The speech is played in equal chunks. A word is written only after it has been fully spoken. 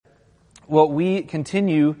Well, we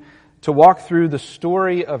continue to walk through the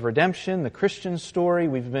story of redemption, the Christian story.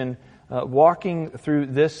 We've been walking through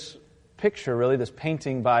this picture, really, this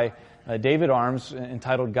painting by David Arms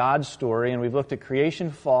entitled God's Story, and we've looked at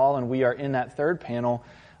creation, fall, and we are in that third panel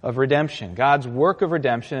of redemption, God's work of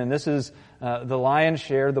redemption, and this is the lion's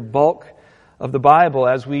share, the bulk of the Bible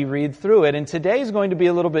as we read through it. And today is going to be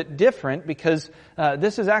a little bit different because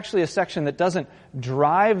this is actually a section that doesn't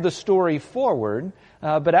drive the story forward,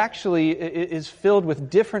 but actually is filled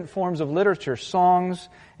with different forms of literature, songs,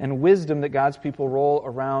 and wisdom that God's people roll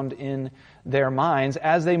around in their minds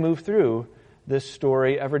as they move through this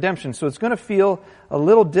story of redemption. So it's going to feel a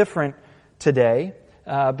little different today,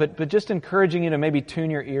 but just encouraging you to maybe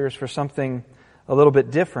tune your ears for something a little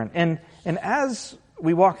bit different. And as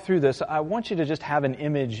we walk through this, I want you to just have an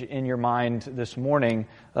image in your mind this morning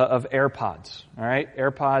of AirPods. All right,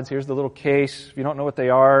 AirPods, here's the little case. If you don't know what they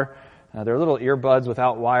are, they're little earbuds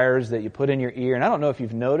without wires that you put in your ear. And I don't know if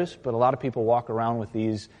you've noticed, but a lot of people walk around with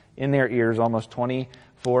these in their ears almost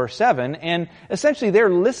 24/7. And essentially they're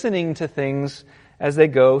listening to things as they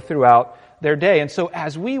go throughout their day. And so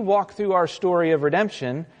as we walk through our story of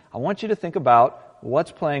redemption, I want you to think about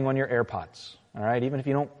what's playing on your AirPods. All right, even if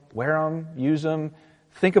you don't wear them, use them,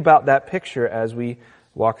 think about that picture as we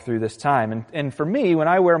walk through this time. And for me, when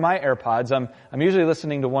I wear my AirPods, I'm usually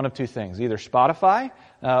listening to one of two things, either Spotify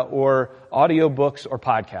or audiobooks or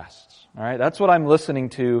podcasts. All right, that's what I'm listening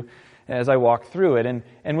to as I walk through it.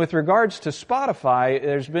 And with regards to Spotify,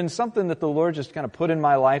 there's been something that the Lord just kind of put in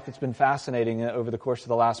my life that's been fascinating over the course of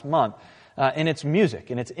the last month. And it's music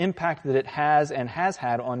and its impact that it has and has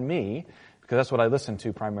had on me, because that's what I listen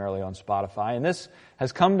to primarily on Spotify. And this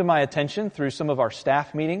has come to my attention through some of our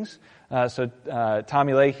staff meetings. So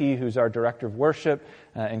Tommy Leahy, who's our director of worship,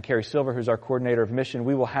 and Carrie Silver, who's our coordinator of mission,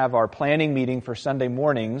 we will have our planning meeting for Sunday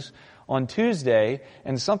mornings on Tuesday,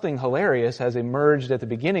 and something hilarious has emerged at the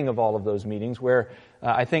beginning of all of those meetings where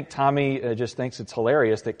I think Tommy just thinks it's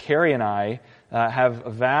hilarious that Carrie and I have a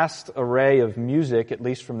vast array of music, at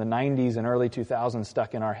least from the 90s and early 2000s,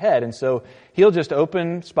 stuck in our head. And so he'll just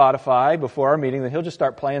open Spotify before our meeting, then he'll just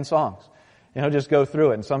start playing songs. And he'll just go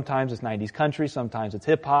through it. And sometimes it's 90s country, sometimes it's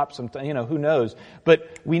hip-hop, sometimes, who knows.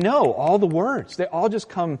 But we know all the words. They all just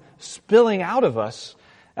come spilling out of us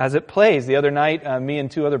as it plays. The other night, me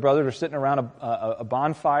and two other brothers were sitting around a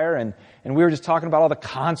bonfire, and we were just talking about all the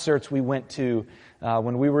concerts we went to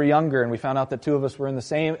when we were younger, and we found out that two of us were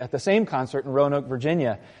at the same concert in Roanoke,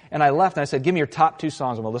 Virginia. And I left, and I said, give me your top two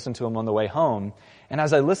songs, and we'll listen to them on the way home. And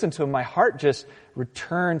as I listened to them, my heart just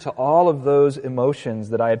returned to all of those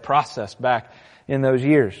emotions that I had processed back in those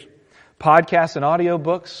years. Podcasts and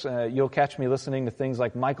audiobooks, you'll catch me listening to things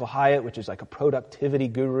like Michael Hyatt, which is like a productivity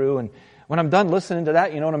guru. And when I'm done listening to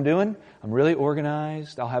that, you know what I'm doing? I'm really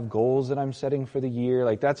organized. I'll have goals that I'm setting for the year.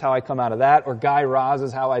 Like, that's how I come out of that. Or Guy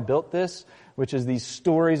Raz's How I Built This, which is these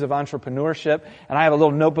stories of entrepreneurship. And I have a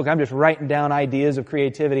little notebook. I'm just writing down ideas of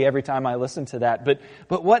creativity every time I listen to that. But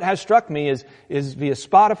what has struck me is via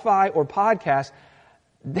Spotify or podcast,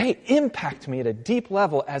 they impact me at a deep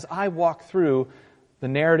level as I walk through the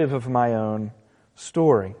narrative of my own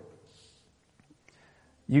story.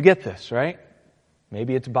 You get this, right?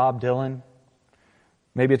 Maybe it's Bob Dylan.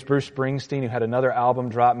 Maybe it's Bruce Springsteen, who had another album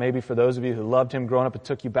drop. Maybe for those of you who loved him growing up, it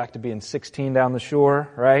took you back to being 16 down the shore,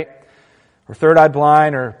 right? Or Third Eye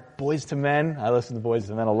Blind, or Boyz II Men. I listen to Boyz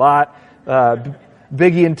II Men a lot.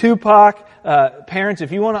 Biggie and Tupac. Parents,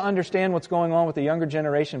 if you want to understand what's going on with the younger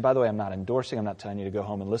generation, by the way, I'm not endorsing, I'm not telling you to go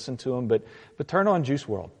home and listen to them, but turn on Juice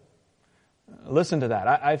WRLD. Listen to that.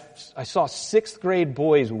 I saw 6th grade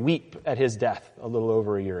boys weep at his death a little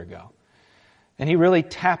over a year ago. And he really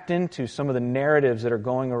tapped into some of the narratives that are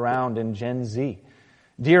going around in Gen Z.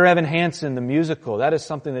 Dear Evan Hansen, the musical, that is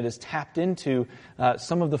something that is tapped into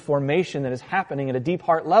some of the formation that is happening at a deep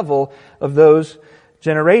heart level of those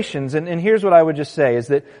generations. And here's what I would just say, is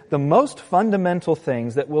that the most fundamental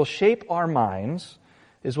things that will shape our minds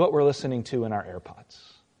is what we're listening to in our AirPods.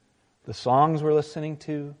 The songs we're listening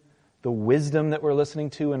to, the wisdom that we're listening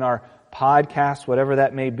to in our podcasts, whatever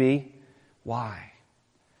that may be. Why?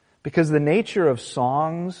 Because the nature of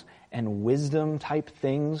songs and wisdom type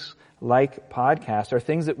things like podcasts are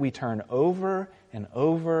things that we turn over and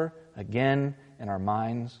over again in our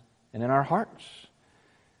minds and in our hearts.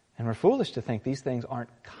 And we're foolish to think these things aren't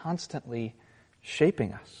constantly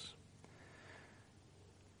shaping us.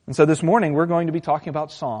 And so this morning we're going to be talking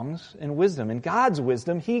about songs and wisdom. And God's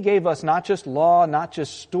wisdom, He gave us not just law, not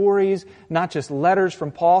just stories, not just letters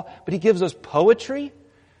from Paul, but He gives us poetry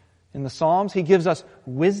in the Psalms. He gives us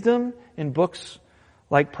wisdom in books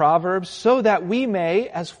like Proverbs, so that we may,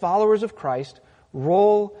 as followers of Christ,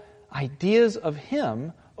 roll ideas of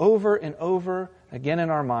Him over and over again in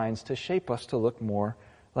our minds to shape us to look more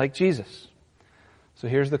like Jesus. So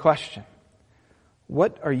here's the question.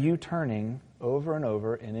 What are you turning over and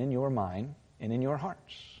over and in your mind and in your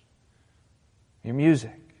hearts? Your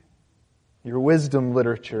music, your wisdom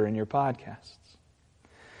literature, and your podcasts.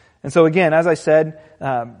 And so again, as I said,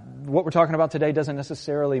 what we're talking about today doesn't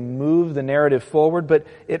necessarily move the narrative forward, but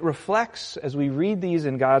it reflects, as we read these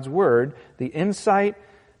in God's Word, the insight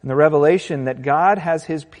and the revelation that God has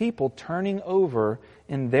His people turning over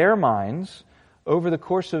in their minds over the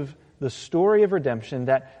course of the story of redemption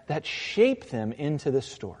that shape them into this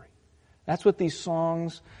story. That's what these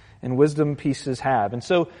songs and wisdom pieces have. And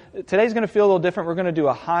so today's going to feel a little different. We're going to do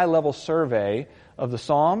a high-level survey of the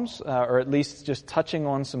Psalms, or at least just touching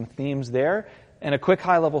on some themes there, and a quick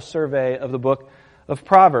high-level survey of the book of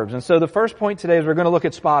Proverbs. And so the first point today is we're going to look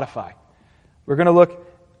at Spotify. We're going to look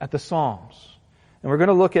at the Psalms. And we're going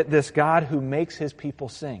to look at this God who makes His people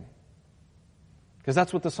sing. Because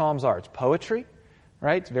that's what the Psalms are. It's poetry,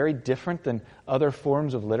 right? It's very different than other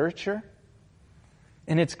forms of literature.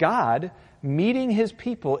 And it's God meeting His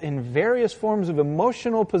people in various forms of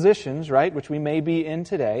emotional positions, right, which we may be in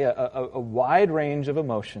today, a wide range of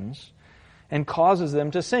emotions, and causes them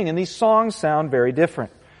to sing. And these songs sound very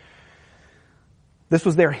different. This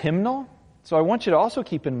was their hymnal. So I want you to also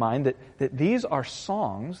keep in mind that these are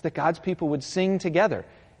songs that God's people would sing together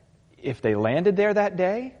if they landed there that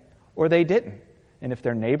day or they didn't. And if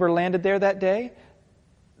their neighbor landed there that day,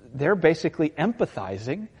 they're basically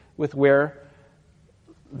empathizing with where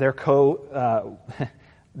their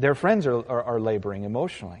friends are laboring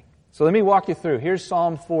emotionally. So let me walk you through. Here's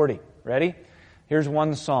Psalm 40. Ready? Here's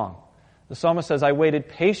one song. The psalmist says, I waited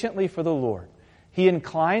patiently for the Lord. He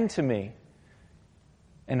inclined to me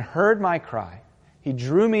and heard my cry. He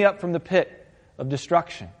drew me up from the pit of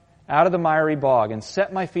destruction, out of the miry bog, and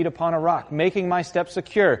set my feet upon a rock, making my steps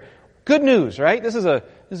secure. Good news, right? This is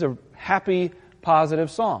a happy, positive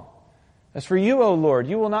song. As for you, O Lord,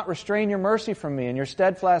 you will not restrain your mercy from me, and your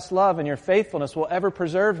steadfast love and your faithfulness will ever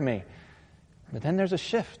preserve me. But then there's a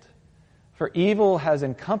shift. For evil has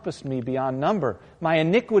encompassed me beyond number. My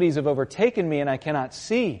iniquities have overtaken me, and I cannot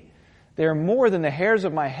see. They are more than the hairs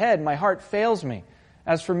of my head. My heart fails me.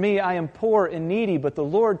 As for me, I am poor and needy, but the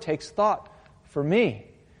Lord takes thought for me.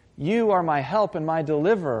 You are my help and my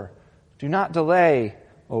deliverer. Do not delay,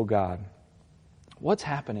 O God. What's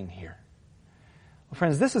happening here? Well,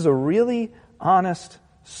 friends, this is a really honest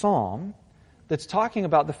psalm that's talking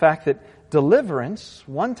about the fact that deliverance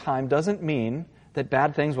one time doesn't mean that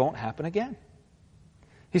bad things won't happen again.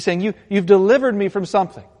 He's saying, you've delivered me from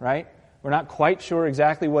something, right? We're not quite sure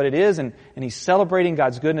exactly what it is, and he's celebrating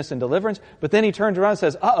God's goodness and deliverance, but then he turns around and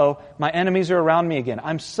says, uh-oh, my enemies are around me again.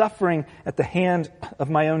 I'm suffering at the hand of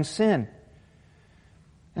my own sin.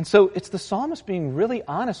 And so it's the psalmist being really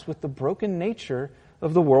honest with the broken nature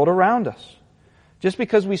of the world around us. Just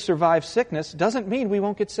because we survive sickness doesn't mean we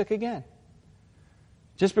won't get sick again.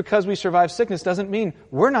 Just because we survive sickness doesn't mean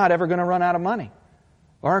we're not ever going to run out of money,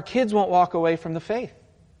 or our kids won't walk away from the faith.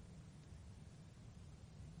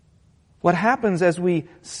 What happens as we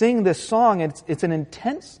sing this song, it's an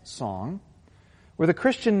intense song where the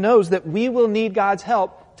Christian knows that we will need God's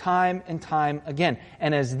help time and time again.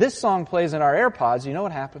 And as this song plays in our AirPods, you know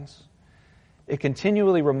what happens? It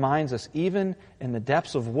continually reminds us, even in the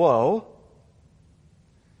depths of woe,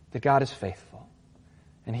 that God is faithful.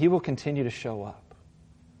 And He will continue to show up,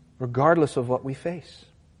 regardless of what we face.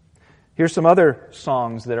 Here's some other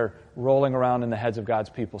songs that are rolling around in the heads of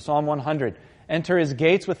God's people. Psalm 100. Enter His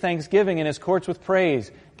gates with thanksgiving and His courts with praise.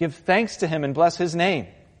 Give thanks to Him and bless His name.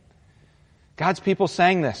 God's people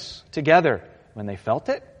sang this together when they felt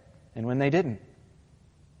it and when they didn't.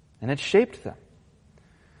 And it shaped them.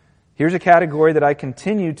 Here's a category that I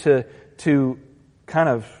continue to kind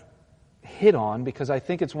of hit on because I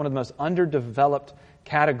think it's one of the most underdeveloped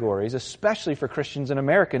categories, especially for Christians in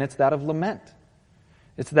America, and it's that of lament.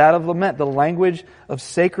 It's that of lament, the language of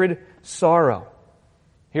sacred sorrow.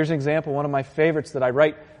 Here's an example, one of my favorites that I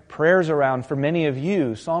write prayers around for many of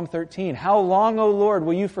you. Psalm 13. How long, O Lord,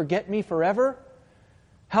 will you forget me forever?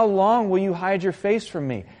 How long will you hide your face from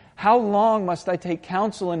me? How long must I take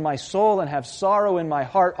counsel in my soul and have sorrow in my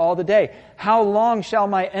heart all the day? How long shall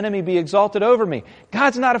my enemy be exalted over me?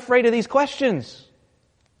 God's not afraid of these questions.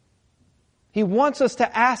 He wants us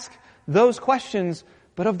to ask those questions,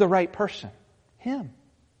 but of the right person, Him.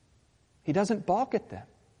 He doesn't balk at them.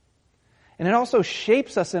 And it also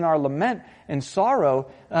shapes us in our lament and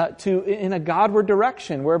sorrow in a Godward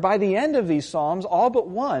direction, where by the end of these Psalms, all but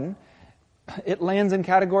one, it lands in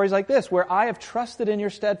categories like this, where I have trusted in your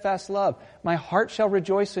steadfast love. My heart shall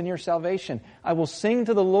rejoice in your salvation. I will sing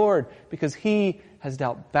to the Lord because he has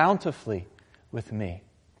dealt bountifully with me.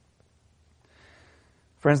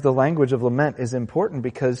 Friends, the language of lament is important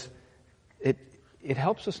because it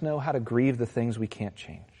helps us know how to grieve the things we can't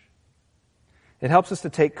change. It helps us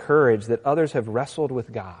to take courage that others have wrestled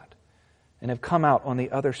with God and have come out on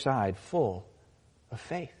the other side full of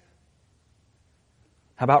faith.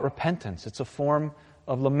 How about repentance? It's a form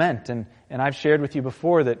of lament. And I've shared with you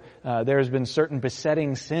before that there has been certain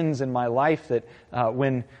besetting sins in my life that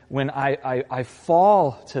when I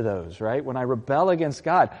fall to those, right? When I rebel against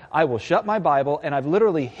God, I will shut my Bible, and I've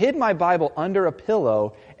literally hid my Bible under a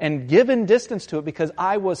pillow and given distance to it because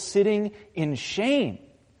I was sitting in shame.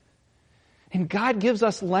 And God gives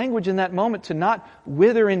us language in that moment to not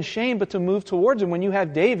wither in shame, but to move towards Him. When you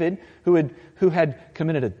have David, who had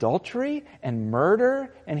committed adultery and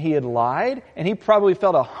murder, and he had lied, and he probably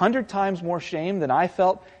felt 100 times more shame than I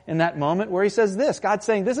felt in that moment, where he says this, God's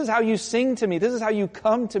saying, this is how you sing to me, this is how you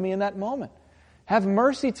come to me in that moment. Have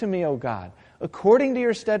mercy to me, O God, according to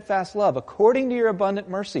your steadfast love, according to your abundant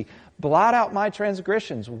mercy. Blot out my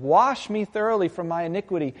transgressions, wash me thoroughly from my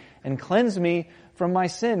iniquity, and cleanse me from my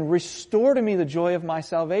sin. Restore to me the joy of my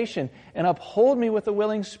salvation, and uphold me with a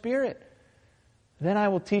willing spirit. Then I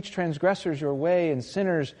will teach transgressors your way, and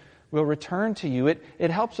sinners will return to you.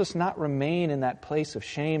 It helps us not remain in that place of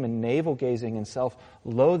shame and navel-gazing and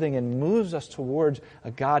self-loathing, and moves us towards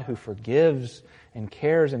a God who forgives and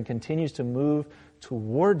cares and continues to move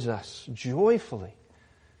towards us joyfully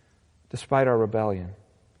despite our rebellion.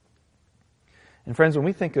 And friends, when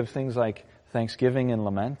we think of things like thanksgiving and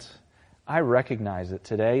lament, I recognize that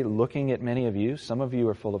today, looking at many of you, some of you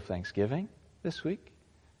are full of thanksgiving this week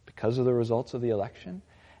because of the results of the election,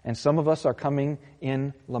 and some of us are coming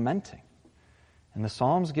in lamenting. And the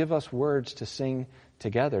Psalms give us words to sing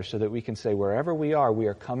together so that we can say wherever we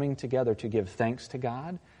are coming together to give thanks to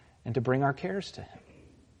God and to bring our cares to Him.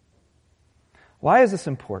 Why is this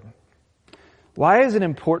important? Why is it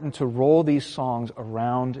important to roll these songs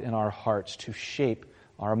around in our hearts to shape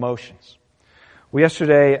our emotions? Well,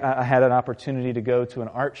 yesterday I had an opportunity to go to an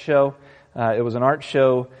art show. It was an art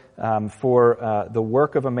show for the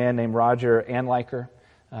work of a man named Roger Anliker.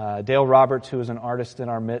 Dale Roberts, who is an artist in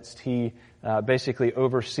our midst, he basically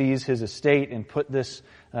oversees his estate and put this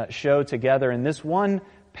show together. And this one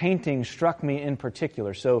painting struck me in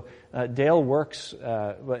particular. So Dale works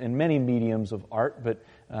in many mediums of art, but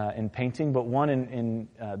in painting, but one in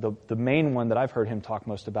the main one that I've heard him talk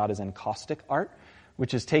most about is encaustic art,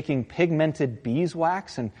 which is taking pigmented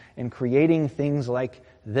beeswax and creating things like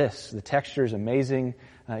this. The texture is amazing.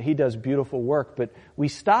 He does beautiful work. But we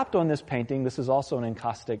stopped on this painting. This is also an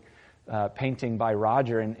encaustic painting by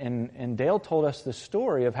Roger. And Dale told us the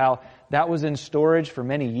story of how that was in storage for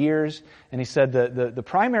many years. And he said the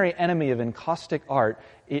primary enemy of encaustic art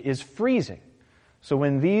is freezing. So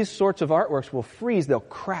when these sorts of artworks will freeze, they'll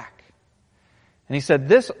crack. And he said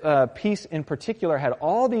this piece in particular had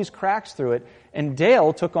all these cracks through it, and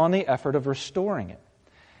Dale took on the effort of restoring it.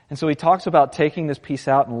 And so he talks about taking this piece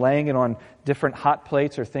out and laying it on different hot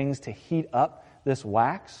plates or things to heat up this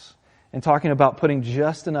wax, and talking about putting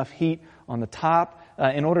just enough heat on the top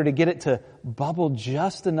in order to get it to bubble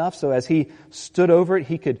just enough so as he stood over it,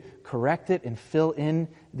 he could correct it and fill in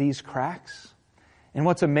these cracks. And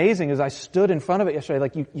what's amazing is I stood in front of it yesterday,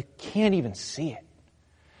 like you can't even see it.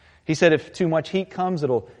 He said if too much heat comes,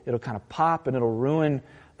 it'll kind of pop and it'll ruin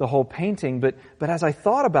the whole painting. But as I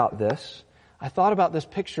thought about this, I thought about this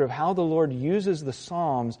picture of how the Lord uses the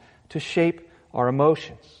Psalms to shape our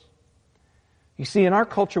emotions. You see, in our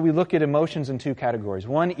culture, we look at emotions in two categories.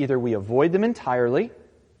 One, either we avoid them entirely,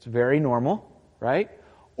 it's very normal, right?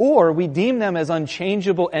 Or we deem them as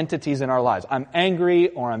unchangeable entities in our lives. I'm angry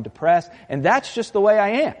or I'm depressed, and that's just the way I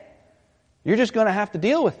am. You're just going to have to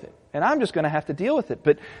deal with it, and I'm just going to have to deal with it.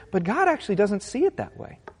 But God actually doesn't see it that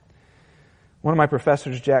way. One of my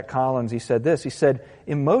professors, Jack Collins, he said this. He said,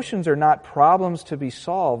 emotions are not problems to be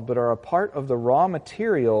solved, but are a part of the raw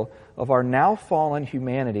material of our now fallen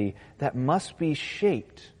humanity that must be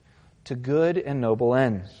shaped to good and noble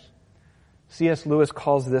ends. C.S. Lewis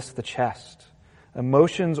calls this the chest.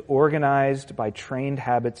 Emotions organized by trained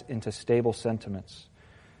habits into stable sentiments.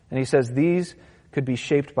 And he says these could be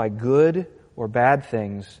shaped by good or bad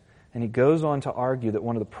things. And he goes on to argue that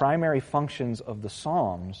one of the primary functions of the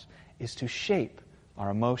Psalms is to shape our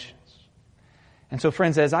emotions. And so,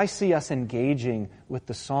 friends, as I see us engaging with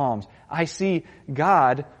the Psalms, I see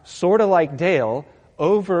God, sort of like Dale,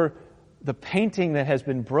 over the painting that has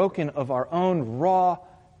been broken of our own raw,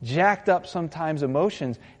 jacked up sometimes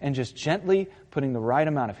emotions, and just gently putting the right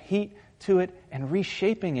amount of heat to it and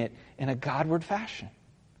reshaping it in a Godward fashion.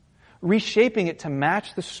 Reshaping it to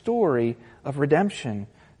match the story of redemption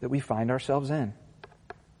that we find ourselves in.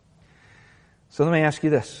 So let me ask you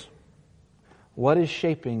this. What is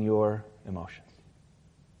shaping your emotions?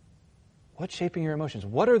 What's shaping your emotions?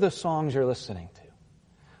 What are the songs you're listening to?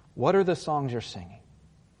 What are the songs you're singing?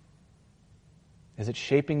 Is it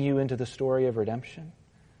shaping you into the story of redemption?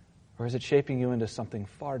 Or is it shaping you into something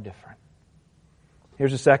far different?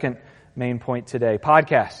 Here's a second main point today.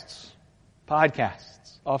 Podcasts.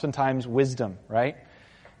 Podcasts. Oftentimes wisdom, right?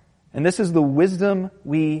 And this is the wisdom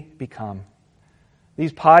we become.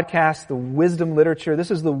 These podcasts, the wisdom literature,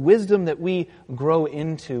 this is the wisdom that we grow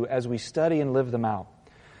into as we study and live them out.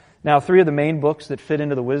 Now, 3 of the main books that fit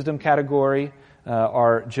into the wisdom category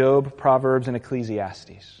are Job, Proverbs, and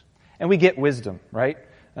Ecclesiastes. And we get wisdom, right?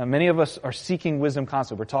 Many of us are seeking wisdom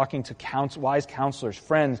constantly. We're talking to wise counselors,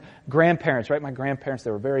 friends, grandparents, right? My grandparents,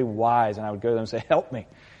 they were very wise, and I would go to them and say, help me.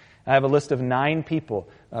 I have a list of 9 people,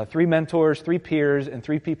 3 mentors, 3 peers, and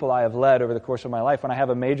 3 people I have led over the course of my life. When I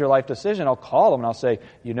have a major life decision, I'll call them and I'll say,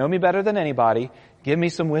 you know me better than anybody. Give me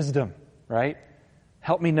some wisdom, right?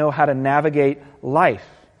 Help me know how to navigate life.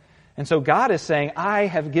 And so God is saying, I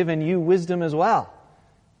have given you wisdom as well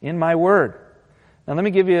in my word. Now let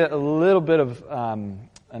me give you a little bit of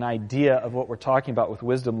an idea of what we're talking about with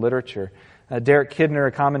wisdom literature. Derek Kidner,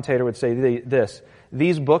 a commentator, would say this.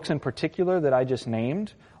 These books in particular that I just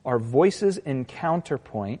named are voices in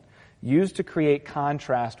counterpoint used to create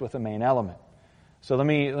contrast with a main element. So let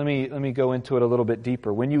me go into it a little bit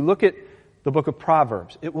deeper. When you look at the book of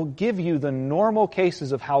Proverbs, it will give you the normal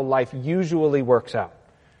cases of how life usually works out.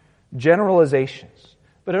 Generalizations.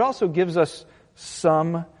 But it also gives us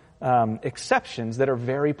some exceptions that are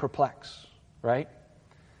very perplex, right?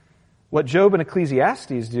 What Job and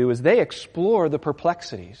Ecclesiastes do is they explore the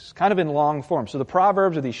perplexities, kind of in long form. So the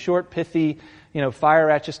Proverbs are these short, pithy, fire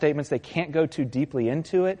at you statements. They can't go too deeply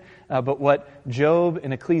into it. But what Job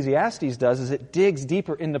and Ecclesiastes does is it digs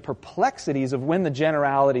deeper in the perplexities of when the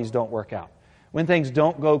generalities don't work out, when things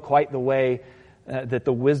don't go quite the way that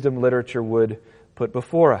the wisdom literature would put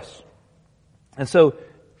before us. And so,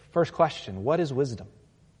 first question, what is wisdom?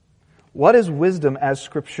 What is wisdom as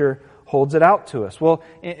Scripture holds it out to us? Well,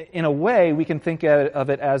 in a way, we can think of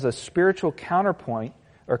it as a spiritual counterpoint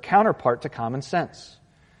or counterpart to common sense.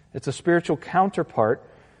 It's a spiritual counterpart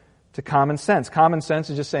to common sense. Common sense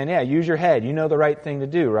is just saying, yeah, use your head. You know the right thing to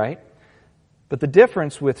do, right? But the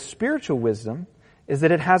difference with spiritual wisdom is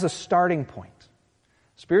that it has a starting point.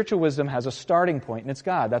 Spiritual wisdom has a starting point, and it's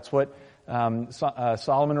God. That's what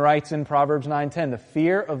Solomon writes in Proverbs 9:10. The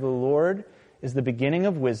fear of the Lord is the beginning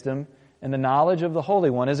of wisdom, and the knowledge of the Holy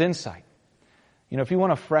One is insight. If you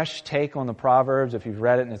want a fresh take on the Proverbs, if you've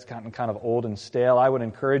read it and it's gotten kind of old and stale, I would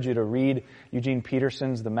encourage you to read Eugene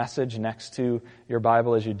Peterson's The Message next to your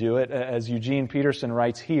Bible as you do it. As Eugene Peterson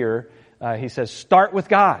writes here, he says, start with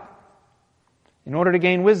God. In order to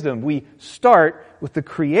gain wisdom, we start with the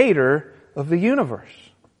Creator of the universe.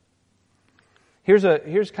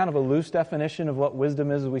 Here's kind of a loose definition of what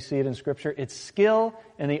wisdom is as we see it in Scripture. It's skill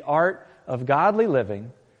in the art of godly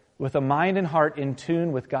living with a mind and heart in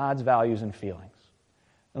tune with God's values and feelings.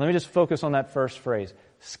 And let me just focus on that first phrase.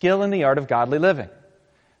 Skill in the art of godly living.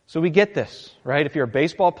 So we get this, right? If you're a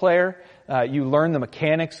baseball player, you learn the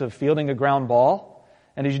mechanics of fielding a ground ball.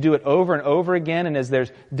 And as you do it over and over again, and as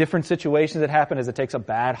there's different situations that happen, as it takes a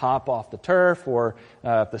bad hop off the turf, or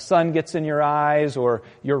if the sun gets in your eyes, or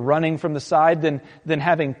you're running from the side, then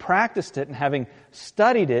having practiced it and having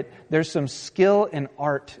studied it, there's some skill and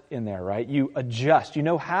art in there, right? You adjust. You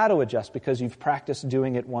know how to adjust because you've practiced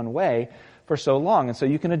doing it one way for so long. And so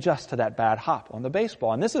you can adjust to that bad hop on the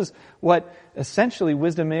baseball. And this is what essentially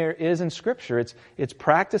wisdom is in Scripture. It's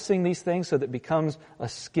practicing these things so that it becomes a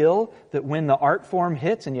skill that when the art form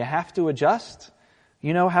hits and you have to adjust,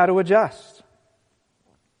 you know how to adjust.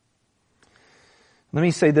 Let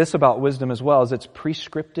me say this about wisdom as well, is it's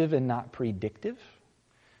prescriptive and not predictive.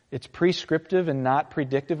 It's prescriptive and not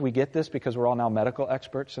predictive. We get this because we're all now medical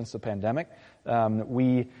experts since the pandemic.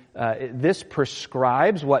 This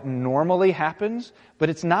prescribes what normally happens, but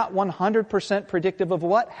it's not 100% predictive of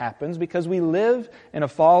what happens because we live in a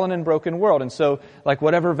fallen and broken world. And so, like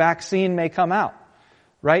whatever vaccine may come out,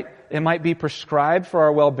 right? It might be prescribed for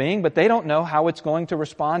our well-being, but they don't know how it's going to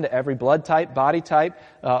respond to every blood type, body type,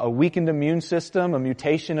 a weakened immune system, a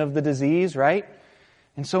mutation of the disease, right?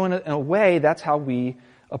 And so in a way, that's how we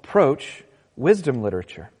approach wisdom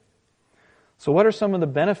literature. So what are some of the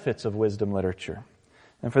benefits of wisdom literature?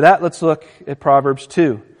 And for that, let's look at Proverbs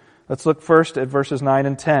 2. Let's look first at verses 9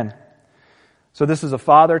 and 10. So this is a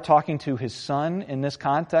father talking to his son in this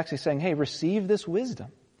context. He's saying, hey, receive this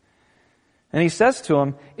wisdom. And he says to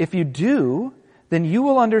him, if you do, then you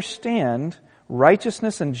will understand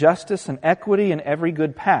righteousness and justice and equity and every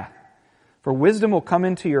good path. For wisdom will come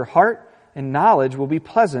into your heart, and knowledge will be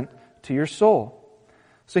pleasant to your soul.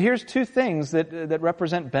 So here's two things that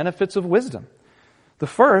represent benefits of wisdom. The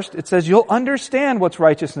first, it says you'll understand what's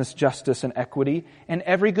righteousness, justice, and equity, and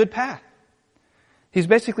every good path. He's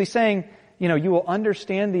basically saying, you will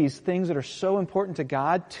understand these things that are so important to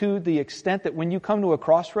God to the extent that when you come to a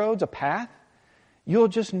crossroads, a path, you'll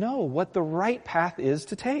just know what the right path is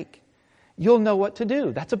to take. You'll know what to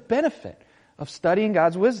do. That's a benefit of studying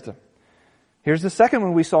God's wisdom. Here's the second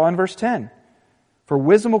one we saw in verse 10. For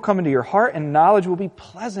wisdom will come into your heart, and knowledge will be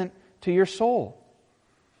pleasant to your soul.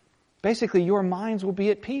 Basically, your minds will be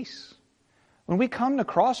at peace. When we come to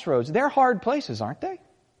crossroads, they're hard places, aren't they?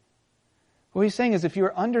 What he's saying is if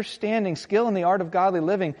you're understanding skill in the art of godly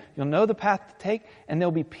living, you'll know the path to take, and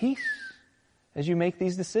there'll be peace as you make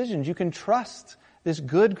these decisions. You can trust this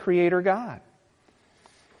good Creator God.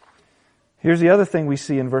 Here's the other thing we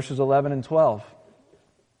see in verses 11 and 12.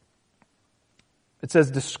 It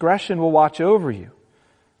says, discretion will watch over you.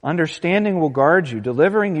 Understanding will guard you,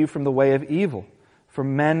 delivering you from the way of evil,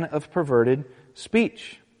 from men of perverted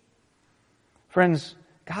speech. Friends,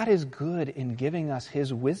 God is good in giving us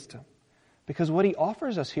His wisdom because what He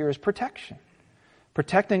offers us here is protection.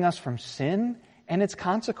 Protecting us from sin and its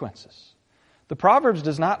consequences. The Proverbs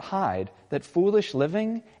does not hide that foolish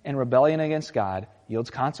living and rebellion against God yields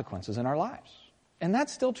consequences in our lives. And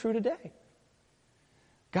that's still true today.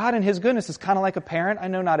 God in His goodness is kind of like a parent. I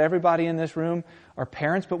know not everybody in this room are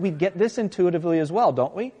parents, but we get this intuitively as well,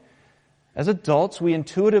 don't we? As adults, we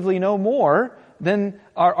intuitively know more than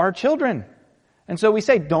our children. And so we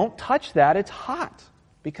say, don't touch that, it's hot,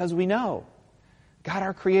 because we know. God,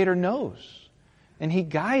 our Creator, knows. And He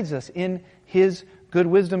guides us in His good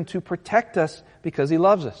wisdom to protect us because He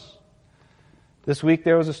loves us. This week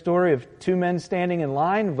there was a story of two men standing in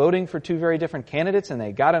line voting for two very different candidates, and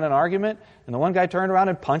they got in an argument, and the one guy turned around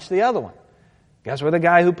and punched the other one. Guess where the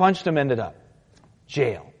guy who punched him ended up?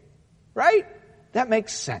 Jail. Right? That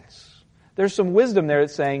makes sense. There's some wisdom there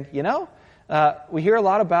that's saying, we hear a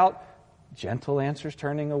lot about gentle answers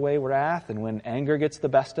turning away wrath, and when anger gets the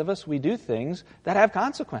best of us, we do things that have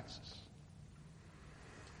consequences.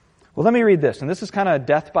 Well, let me read this. And this is kind of a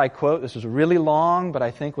death by quote. This is really long, but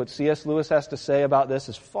I think what C.S. Lewis has to say about this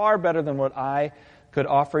is far better than what I could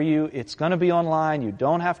offer you. It's going to be online. You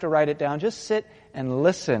don't have to write it down. Just sit and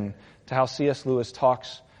listen to how C.S. Lewis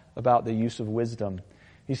talks about the use of wisdom.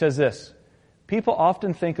 He says this, people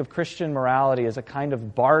often think of Christian morality as a kind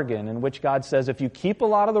of bargain in which God says, if you keep a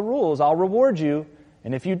lot of the rules, I'll reward you,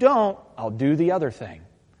 and if you don't, I'll do the other thing.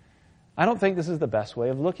 I don't think this is the best way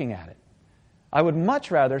of looking at it. I would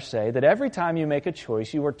much rather say that every time you make a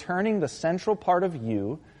choice, you are turning the central part of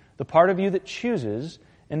you, the part of you that chooses,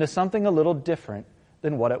 into something a little different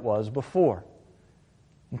than what it was before.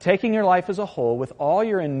 And taking your life as a whole, with all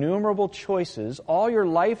your innumerable choices, all your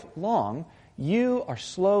life long, you are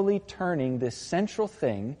slowly turning this central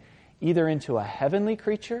thing either into a heavenly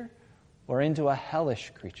creature or into a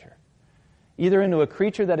hellish creature. Either into a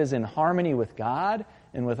creature that is in harmony with God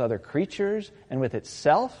and with other creatures and with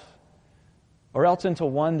itself, or else into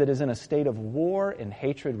one that is in a state of war and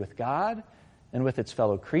hatred with God and with its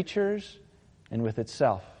fellow creatures and with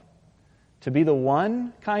itself. To be the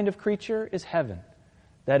one kind of creature is heaven.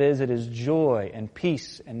 That is, it is joy and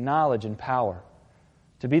peace and knowledge and power.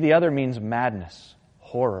 To be the other means madness,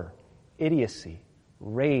 horror, idiocy,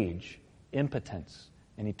 rage, impotence,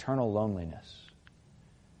 and eternal loneliness.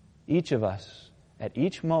 Each of us, at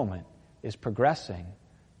each moment, is progressing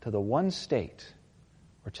to the one state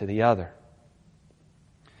or to the other.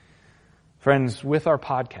 Friends, with our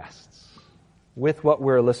podcasts, with what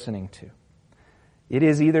we're listening to, it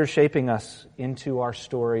is either shaping us into our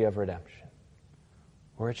story of redemption,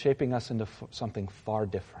 or it's shaping us into something far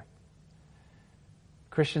different.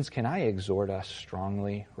 Christians, can I exhort us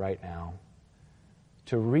strongly right now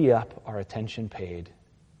to re-up our attention paid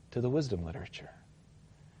to the wisdom literature?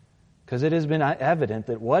 Because it has been evident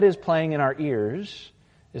that what is playing in our ears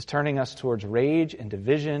is turning us towards rage and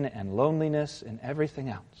division and loneliness and everything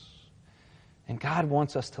else. And God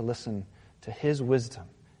wants us to listen to His wisdom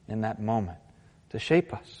in that moment to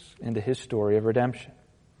shape us into His story of redemption.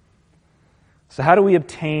 So how do we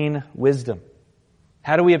obtain wisdom?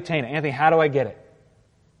 How do we obtain it? Anthony, how do I get it?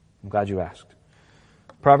 I'm glad you asked.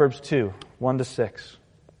 Proverbs 2, 1-6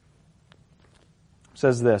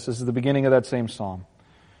 says this. This is the beginning of that same psalm.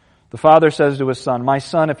 The father says to his son, "My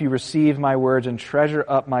son, if you receive my words and treasure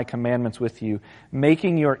up my commandments with you,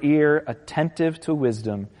 making your ear attentive to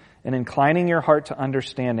wisdom and inclining your heart to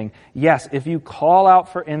understanding. Yes, if you call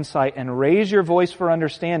out for insight and raise your voice for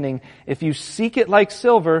understanding, if you seek it like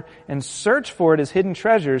silver and search for it as hidden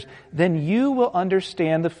treasures, then you will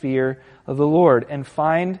understand the fear of the Lord and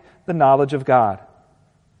find the knowledge of God.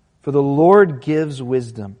 For the Lord gives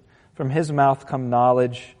wisdom. From His mouth come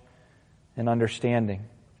knowledge and understanding.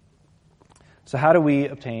 So how do we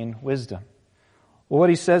obtain wisdom? Well, what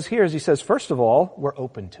he says here is, he says, first of all, we're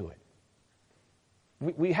open to it.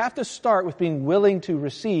 We have to start with being willing to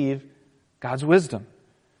receive God's wisdom.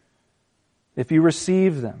 If you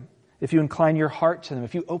receive them, if you incline your heart to them,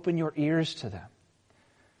 if you open your ears to them.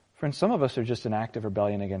 Friends, some of us are just in active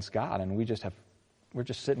rebellion against God, and we're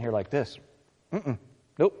just sitting here like this.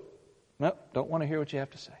 Nope, don't want to hear what you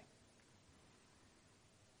have to say.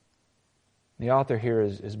 The author here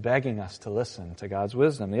is begging us to listen to God's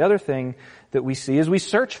wisdom. The other thing that we see is we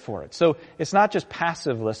search for it. So it's not just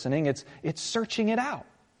passive listening, it's searching it out.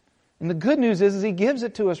 And the good news is He gives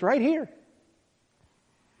it to us right here.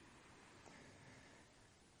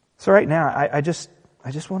 So right now, I just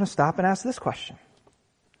want to stop and ask this question.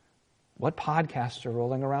 What podcasts are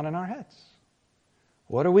rolling around in our heads?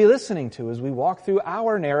 What are we listening to as we walk through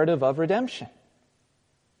our narrative of redemption?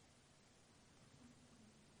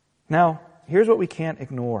 Now, here's what we can't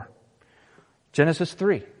ignore. Genesis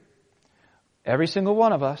 3. Every single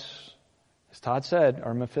one of us, as Todd said,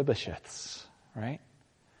 are Mephibosheths, right?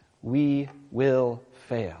 We will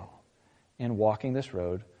fail in walking this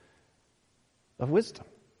road of wisdom.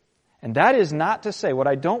 And that is not to say, what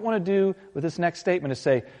I don't want to do with this next statement is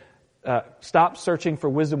say, stop searching for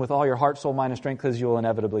wisdom with all your heart, soul, mind, and strength because you will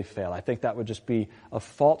inevitably fail. I think that would just be a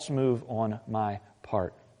false move on my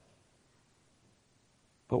part.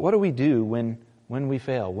 But what do we do when we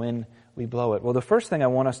fail, when we blow it? Well, the first thing I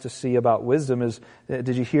want us to see about wisdom is,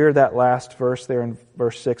 did you hear that last verse there in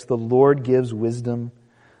verse 6? The Lord gives wisdom.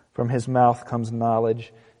 From His mouth comes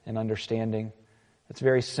knowledge and understanding. It's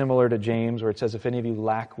very similar to James, where it says, if any of you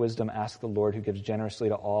lack wisdom, ask the Lord who gives generously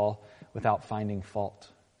to all without finding fault.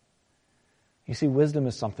 You see, wisdom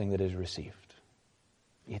is something that is received.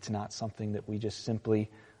 It's not something that we just simply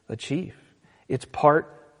achieve. It's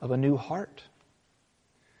part of a new heart.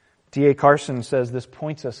 D.A. Carson says this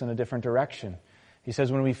points us in a different direction. He says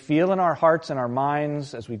when we feel in our hearts and our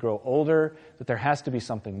minds as we grow older that there has to be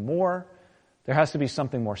something more, there has to be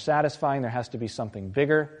something more satisfying, there has to be something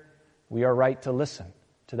bigger, we are right to listen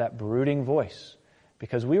to that brooding voice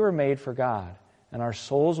because we were made for God and our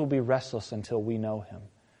souls will be restless until we know Him.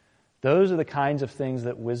 Those are the kinds of things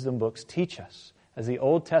that wisdom books teach us as the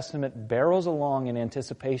Old Testament barrels along in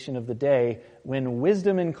anticipation of the day when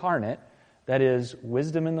wisdom incarnate, that is,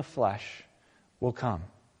 wisdom in the flesh, will come.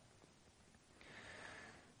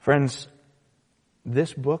 Friends,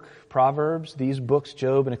 this book, Proverbs, these books,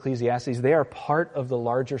 Job and Ecclesiastes, they are part of the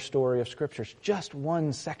larger story of Scripture. It's just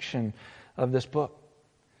one section of this book.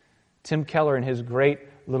 Tim Keller, in his great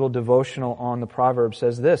little devotional on the Proverbs,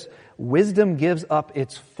 says this: wisdom gives up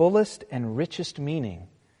its fullest and richest meaning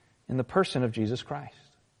in the person of Jesus Christ.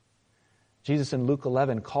 Jesus in Luke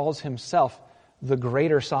 11 calls Himself the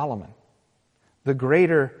greater Solomon, the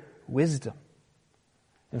greater wisdom.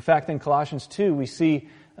 In fact, in Colossians 2, we see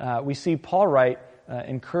Paul write,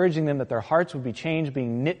 encouraging them that their hearts would be changed,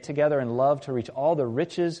 being knit together in love to reach all the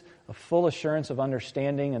riches of full assurance of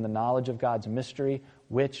understanding and the knowledge of God's mystery,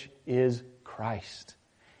 which is Christ,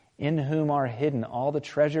 in whom are hidden all the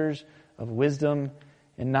treasures of wisdom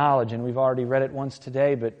and knowledge. And we've already read it once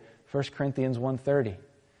today, but 1 Corinthians 1:30.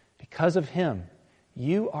 Because of Him,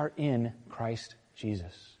 you are in Christ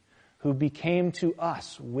Jesus, who became to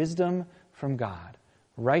us wisdom from God,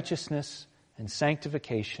 righteousness and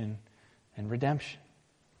sanctification and redemption.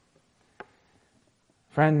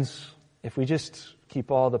 Friends, if we just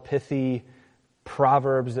keep all the pithy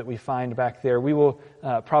proverbs that we find back there, we will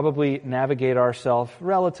probably navigate ourselves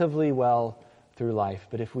relatively well through life.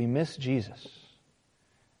 But if we miss Jesus,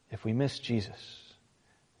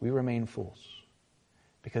 we remain fools.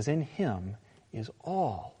 Because in Him is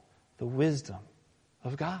all the wisdom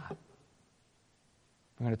of God.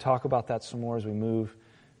 I'm going to talk about that some more as we move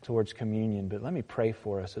towards communion, but let me pray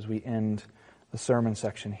for us as we end the sermon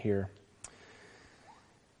section here.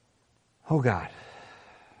 Oh God,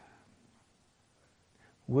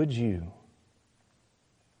 would You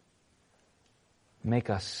make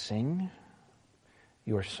us sing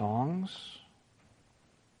Your songs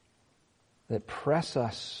that press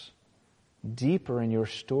us deeper in Your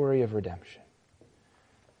story of redemption,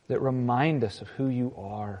 that remind us of who You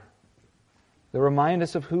are, that remind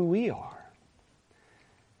us of who we are.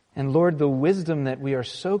 And Lord, the wisdom that we are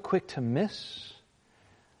so quick to miss,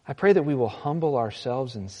 I pray that we will humble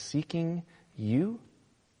ourselves in seeking You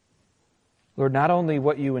Lord, not only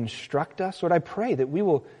what you instruct us, Lord, I pray that we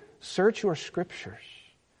will search your scriptures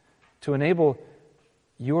to enable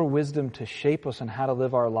your wisdom to shape us on how to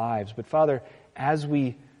live our lives. But Father, as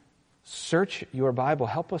we search your Bible,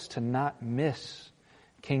 help us to not miss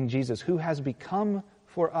King Jesus, who has become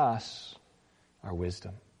for us our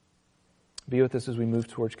wisdom. Be with us as we move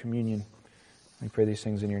towards communion. We pray these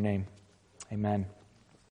things in your name. Amen.